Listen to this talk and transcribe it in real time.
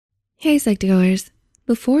Hey Psych2Goers,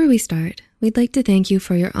 before we start, we'd like to thank you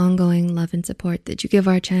for your ongoing love and support that you give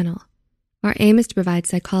our channel. Our aim is to provide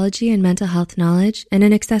psychology and mental health knowledge in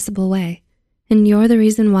an accessible way, and you're the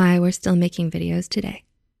reason why we're still making videos today.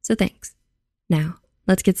 So thanks. Now,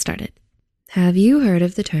 let's get started. Have you heard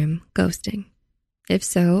of the term ghosting? If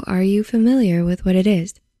so, are you familiar with what it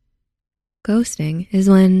is? Ghosting is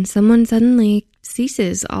when someone suddenly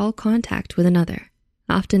ceases all contact with another,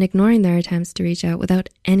 often ignoring their attempts to reach out without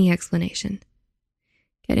any explanation.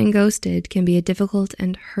 Getting ghosted can be a difficult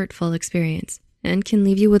and hurtful experience and can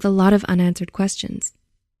leave you with a lot of unanswered questions.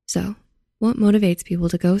 So, what motivates people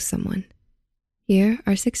to ghost someone? Here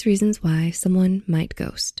are 6 reasons why someone might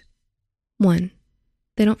ghost. 1.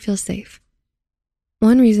 They don't feel safe.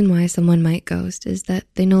 One reason why someone might ghost is that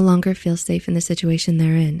they no longer feel safe in the situation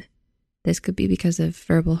they're in. This could be because of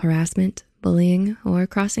verbal harassment, bullying, or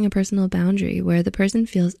crossing a personal boundary where the person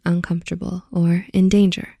feels uncomfortable or in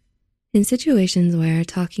danger. In situations where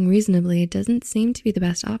talking reasonably doesn't seem to be the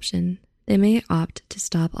best option, they may opt to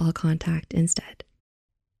stop all contact instead.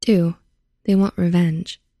 2. They want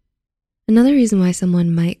revenge. Another reason why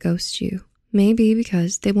someone might ghost you may be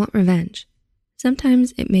because they want revenge.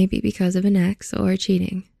 Sometimes it may be because of an ex or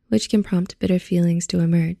cheating, which can prompt bitter feelings to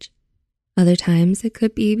emerge. Other times, it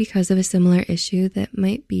could be because of a similar issue that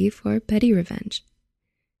might be for petty revenge.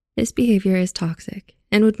 This behavior is toxic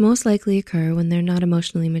and would most likely occur when they're not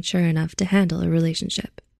emotionally mature enough to handle a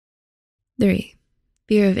relationship. 3.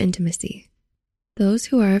 Fear of intimacy. Those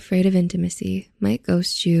who are afraid of intimacy might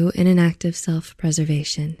ghost you in an act of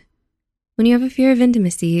self-preservation. When you have a fear of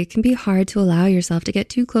intimacy, it can be hard to allow yourself to get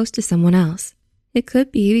too close to someone else. It could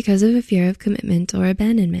be because of a fear of commitment or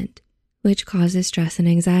abandonment, which causes stress and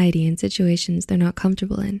anxiety in situations they're not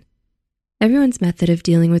comfortable in. Everyone's method of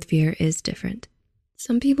dealing with fear is different.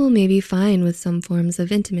 Some people may be fine with some forms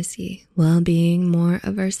of intimacy while being more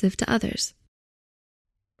aversive to others.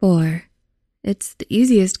 4. It's the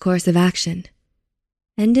easiest course of action.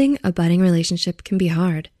 Ending a budding relationship can be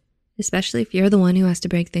hard, especially if you're the one who has to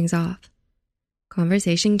break things off.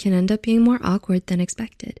 Conversation can end up being more awkward than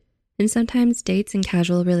expected, and sometimes dates and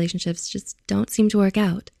casual relationships just don't seem to work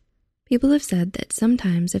out. People have said that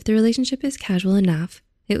sometimes if the relationship is casual enough,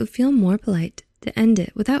 it would feel more polite to end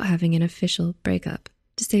it without having an official breakup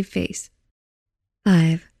to save face.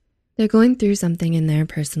 5. They're going through something in their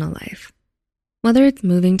personal life. Whether it's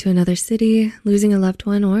moving to another city, losing a loved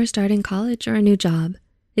one, or starting college or a new job,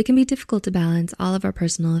 it can be difficult to balance all of our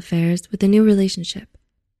personal affairs with a new relationship.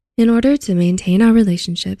 In order to maintain our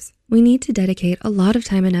relationships, we need to dedicate a lot of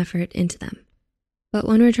time and effort into them. But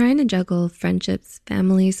when we're trying to juggle friendships,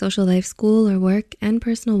 family, social life, school, or work, and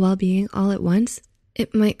personal well-being all at once,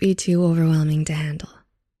 it might be too overwhelming to handle.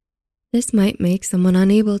 This might make someone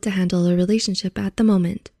unable to handle a relationship at the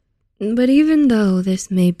moment. But even though this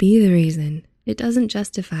may be the reason, it doesn't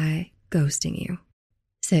justify ghosting you.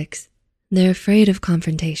 6. They're afraid of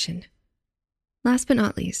confrontation. Last but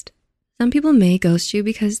not least, some people may ghost you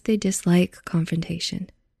because they dislike confrontation.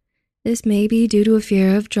 This may be due to a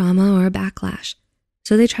fear of drama or backlash,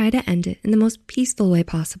 so they try to end it in the most peaceful way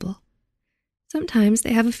possible. Sometimes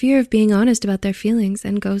they have a fear of being honest about their feelings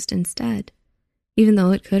and ghost instead, even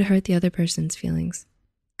though it could hurt the other person's feelings.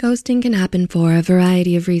 Ghosting can happen for a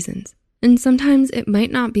variety of reasons, and sometimes it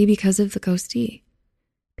might not be because of the ghostee.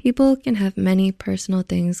 People can have many personal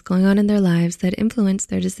things going on in their lives that influence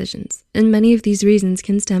their decisions, and many of these reasons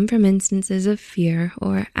can stem from instances of fear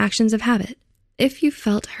or actions of habit. If you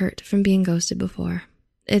felt hurt from being ghosted before,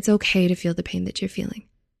 it's okay to feel the pain that you're feeling.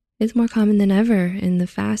 It's more common than ever in the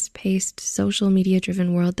fast-paced, social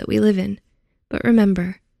media-driven world that we live in. But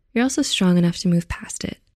remember, you're also strong enough to move past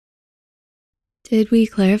it. Did we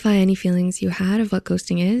clarify any feelings you had of what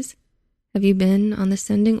ghosting is? Have you been on the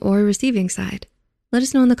sending or receiving side? Let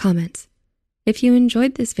us know in the comments. If you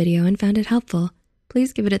enjoyed this video and found it helpful,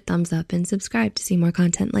 please give it a thumbs up and subscribe to see more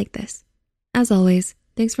content like this. As always,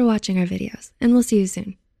 thanks for watching our videos, and we'll see you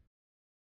soon.